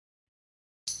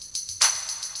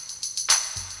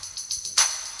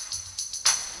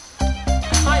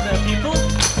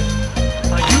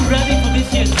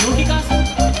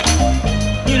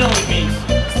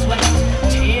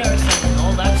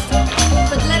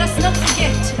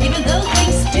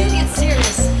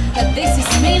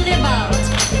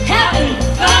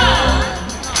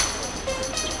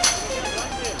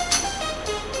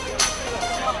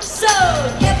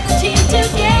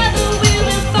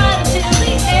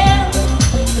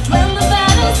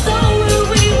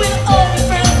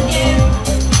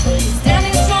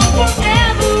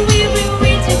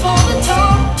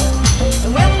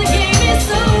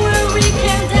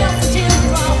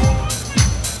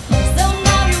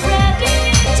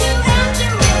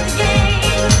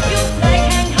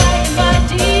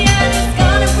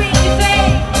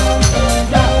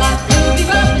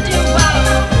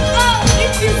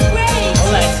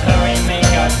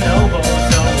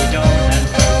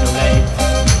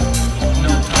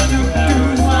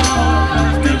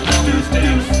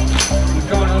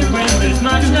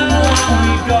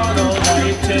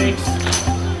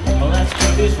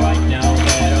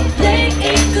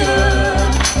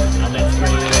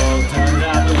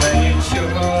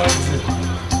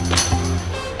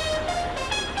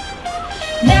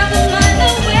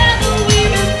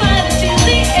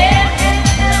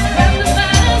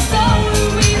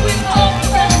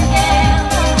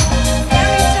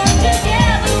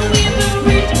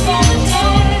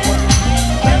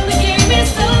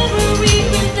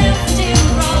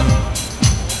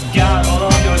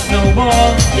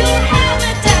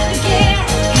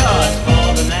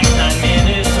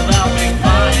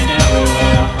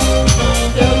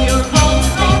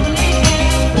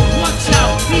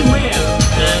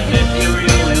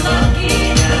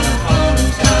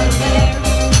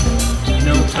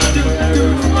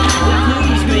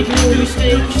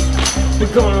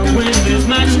gonna win this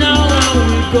match now.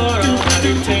 We've got all that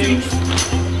it takes.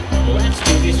 Let's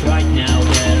do this right now.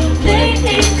 Better play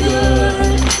it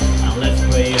good. Now let's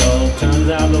pray it all turns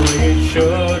out the way it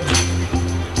should.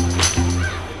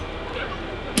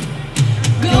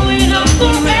 Going up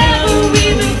forever,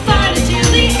 we will fight until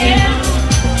the end.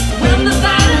 When the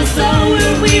battle's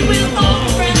over, we will all be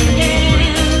friends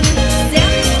again.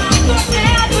 Standing up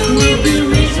forever, we'll be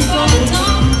reaching for the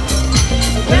top.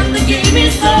 When the game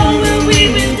is over, we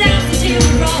will dance until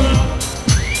we roll.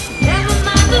 Never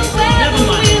mind the weather,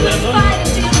 we will fight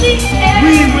until the end.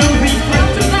 We will be when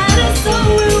the battle's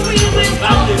over, we will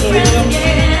all be friends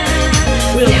again.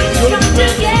 Standing strong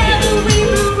together, we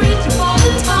will reach for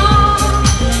the top.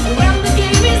 When the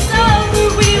game is over,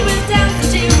 we will dance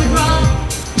until we roll.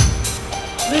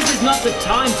 This is not the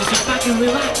time to sit back and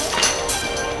relax.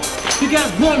 You got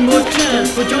one more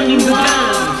chance for joining the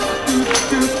band.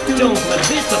 Don't let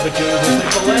this opportunity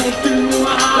slip away.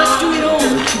 Let's do it all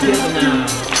together now.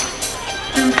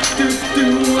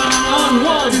 On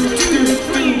 1, 2,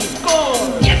 3,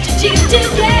 4. Get your team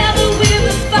together.